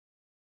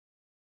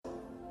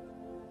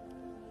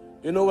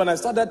You know, when I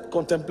started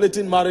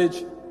contemplating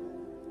marriage,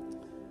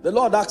 the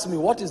Lord asked me,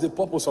 what is the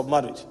purpose of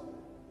marriage?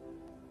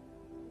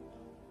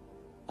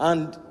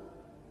 And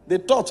the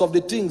thoughts of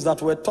the things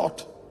that were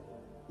taught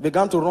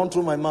began to run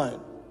through my mind.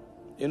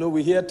 You know,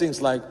 we hear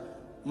things like,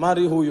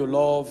 marry who you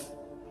love.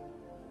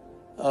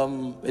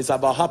 It's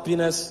about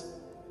happiness.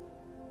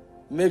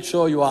 Make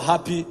sure you are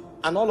happy.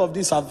 And all of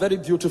these are very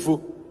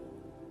beautiful.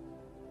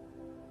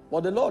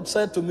 But the Lord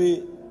said to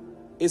me,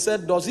 he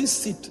said,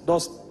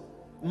 does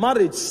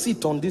marriage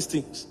sit on these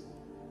things?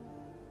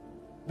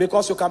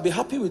 Because you can be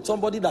happy with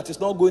somebody that is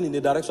not going in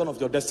the direction of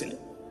your destiny,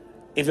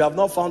 if you have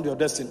not found your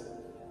destiny.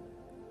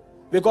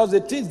 Because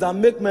the things that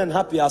make men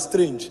happy are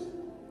strange.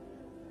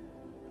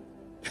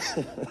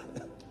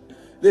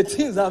 The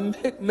things that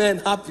make men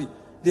happy,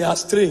 they are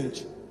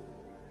strange.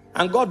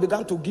 And God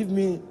began to give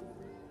me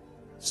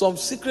some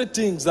secret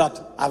things that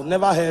I've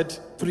never heard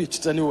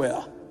preached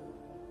anywhere.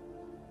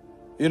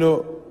 You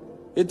know,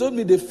 he told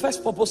me the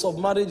first purpose of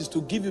marriage is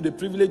to give you the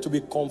privilege to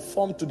be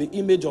conformed to the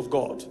image of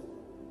God.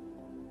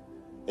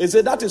 He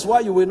said that is why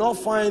you will not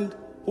find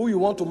who you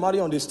want to marry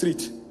on the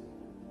street.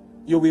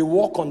 You will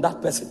walk on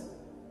that person.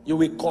 You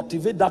will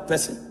cultivate that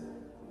person.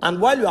 And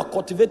while you are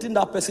cultivating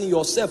that person,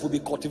 yourself will be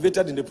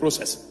cultivated in the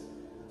process.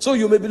 So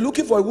you may be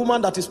looking for a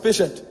woman that is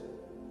patient.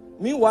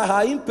 Meanwhile,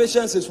 her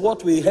impatience is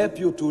what will help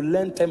you to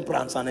learn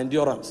temperance and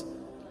endurance.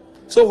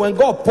 So when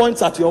God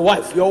points at your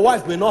wife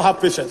may not have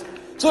patience.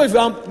 So if you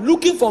are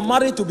looking for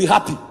marriage to be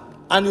happy,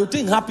 and you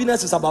think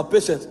happiness is about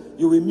patience,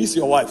 you will miss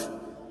your wife.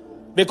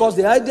 Because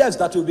the idea is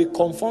that you'll be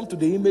conformed to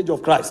the image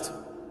of Christ.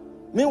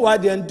 Meanwhile,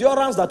 the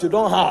endurance that you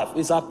don't have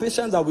is our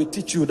patience that will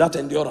teach you that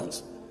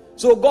endurance.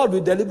 So God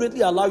will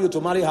deliberately allow you to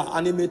marry her,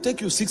 and it may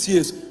take you 6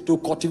 years to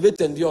cultivate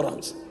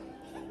endurance.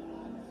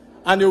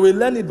 And you will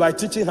learn it by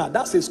teaching her.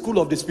 That's a school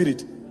of the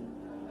spirit.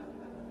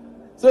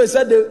 So he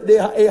said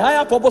a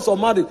higher purpose of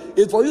marriage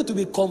is for you to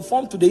be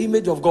conformed to the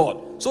image of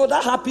God. So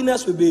that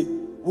happiness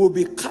will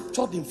be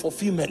captured in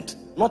fulfillment,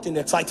 not in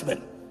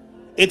excitement.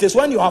 It is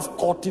when you have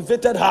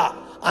cultivated her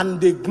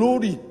and the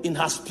glory in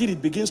her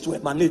spirit begins to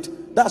emanate.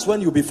 That's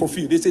when you'll be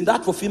fulfilled. It's in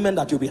that fulfillment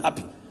that you'll be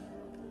happy.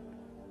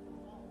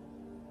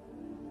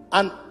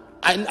 And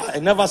I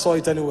never saw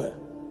it anywhere.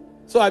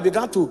 So I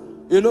began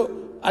to, you know,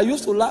 I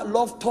used to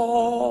love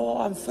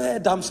tall and fair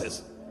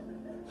damsels.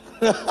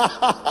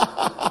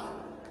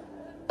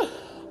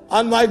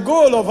 And my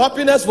goal of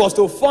happiness was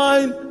to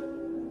find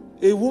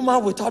a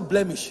woman without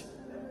blemish.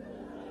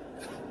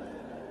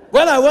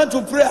 When I went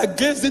to pray, I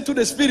gazed into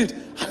the spirit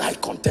and I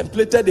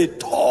contemplated a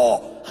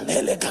tall and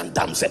elegant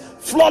damsel,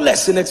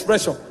 flawless in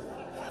expression.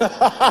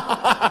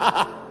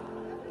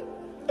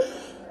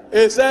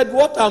 He said,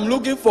 what I'm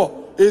looking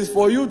for is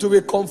for you to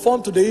be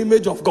conformed to the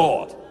image of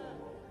God.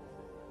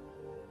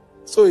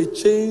 So it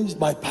changed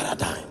my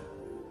paradigm.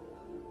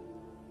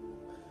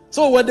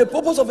 So when the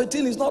purpose of a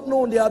thing is not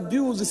known, the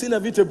abuse is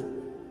inevitable.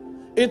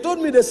 He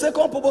told me the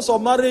second purpose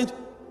of marriage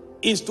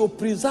is to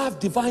preserve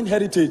divine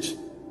heritage.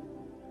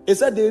 He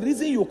said the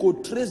reason you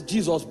could trace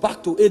Jesus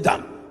back to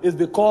Adam is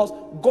because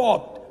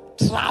God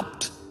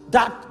trapped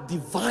that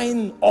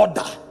divine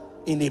order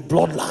in a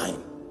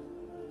bloodline.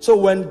 So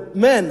when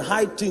men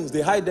hide things,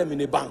 they hide them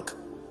in a bank.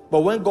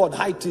 But when God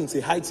hides things, he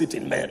hides it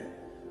in men.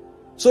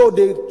 So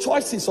the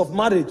choices of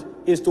marriage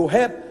is to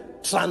help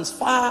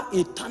transfer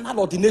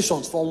eternal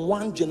ordinations from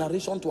one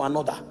generation to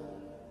another.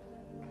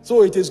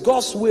 So it is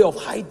God's way of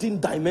hiding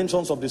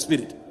dimensions of the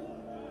spirit.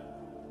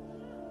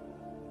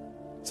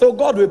 So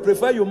God will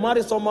prefer you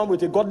marry someone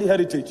with a godly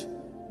heritage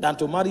than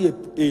to marry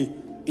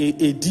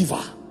a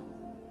diva.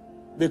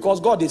 Because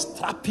God is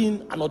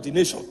trapping an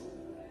ordination.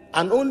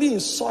 And only in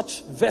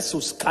such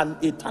vessels can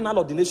eternal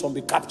ordination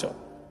be captured.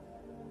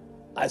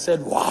 I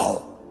said,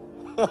 wow.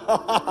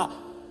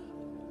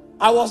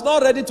 I was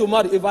not ready to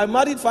marry. If I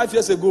married 5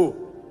 years ago,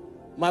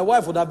 my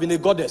wife would have been a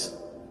goddess.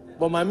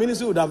 But my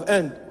ministry would have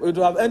ended. It would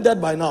have ended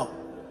by now.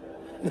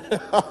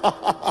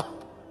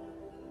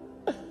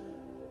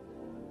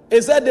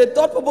 He said the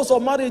third purpose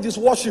of marriage is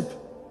worship.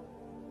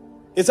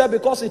 He said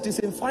because it is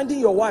in finding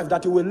your wife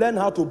that you will learn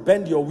how to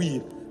bend your will.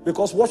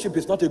 Because worship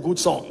is not a good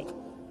song.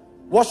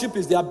 Worship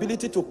is the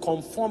ability to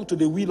conform to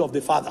the will of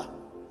the Father.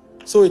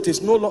 So it is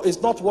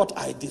it's not what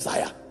I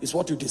desire. It's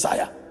what you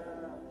desire.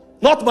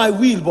 Not my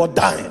will, but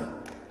thine.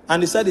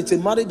 And he said it's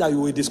in marriage that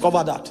you will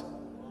discover that.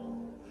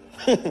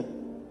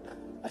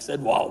 I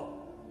said, wow.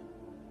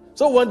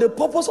 So when the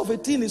purpose of a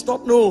thing is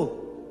not known,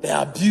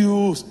 the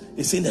abuse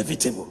is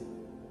inevitable.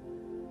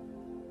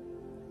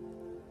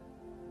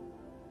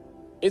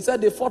 He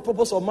said the fourth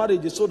purpose of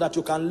marriage is so that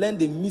you can learn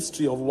the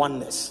mystery of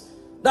oneness.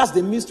 That's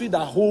the mystery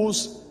that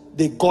holds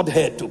the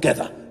Godhead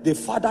together. The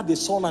Father, the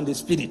Son, and the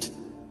Spirit.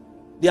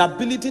 The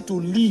ability to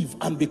live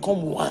and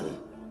become one.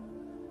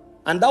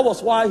 And that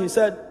was why he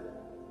said,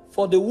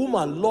 for the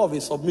woman, love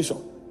is submission.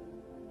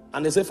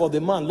 And he said, for the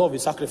man, love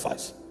is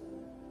sacrifice.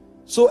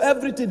 So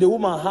everything the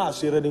woman has,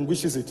 she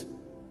relinquishes it.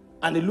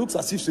 And it looks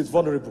as if she's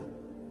vulnerable.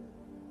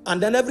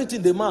 And then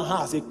everything the man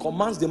has, he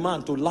commands the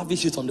man to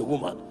lavish it on the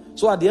woman.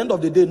 So at the end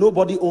of the day,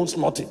 nobody owns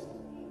nothing.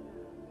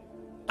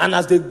 And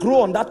as they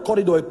grow on that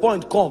corridor, a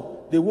point comes,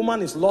 the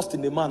woman is lost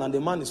in the man and the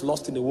man is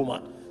lost in the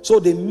woman. So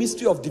the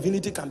mystery of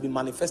divinity can be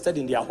manifested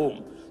in their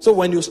home. So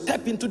when you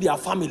step into their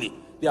family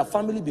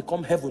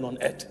become heaven on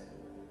earth,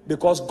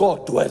 because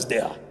God dwells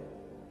there.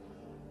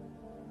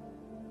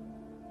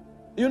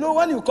 You know,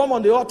 when you come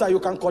on the altar, you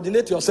can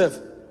coordinate yourself.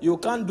 You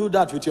can't do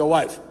that with your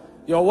wife.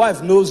 Your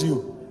wife knows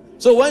you.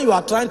 So when you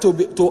are trying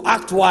to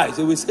act wise,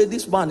 they will say,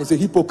 this man is a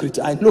hypocrite.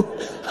 I know.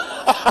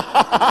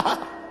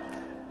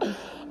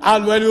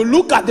 And when you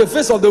look at the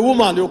face of the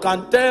woman, you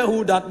can tell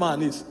who that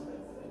man is.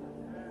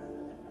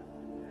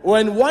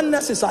 When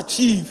oneness is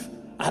achieved,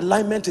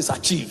 alignment is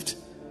achieved.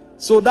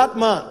 So that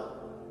man,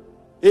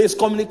 his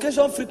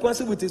communication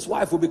frequency with his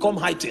wife will become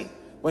heightened.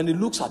 When he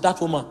looks at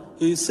that woman,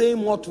 he is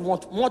saying much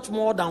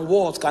more than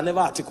words can ever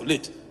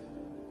articulate.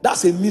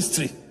 That's a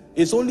mystery.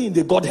 It's only in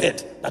the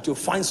Godhead that you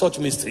find such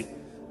mystery.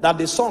 That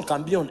the Son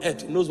can be on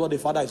earth. He knows what the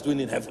Father is doing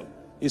in heaven.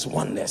 It's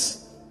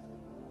oneness.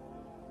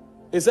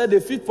 He said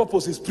the fifth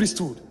purpose is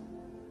priesthood.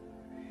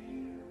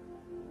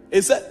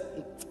 He said,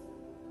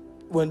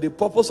 when the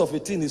purpose of a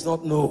thing is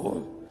not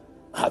known,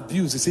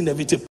 abuse is inevitable.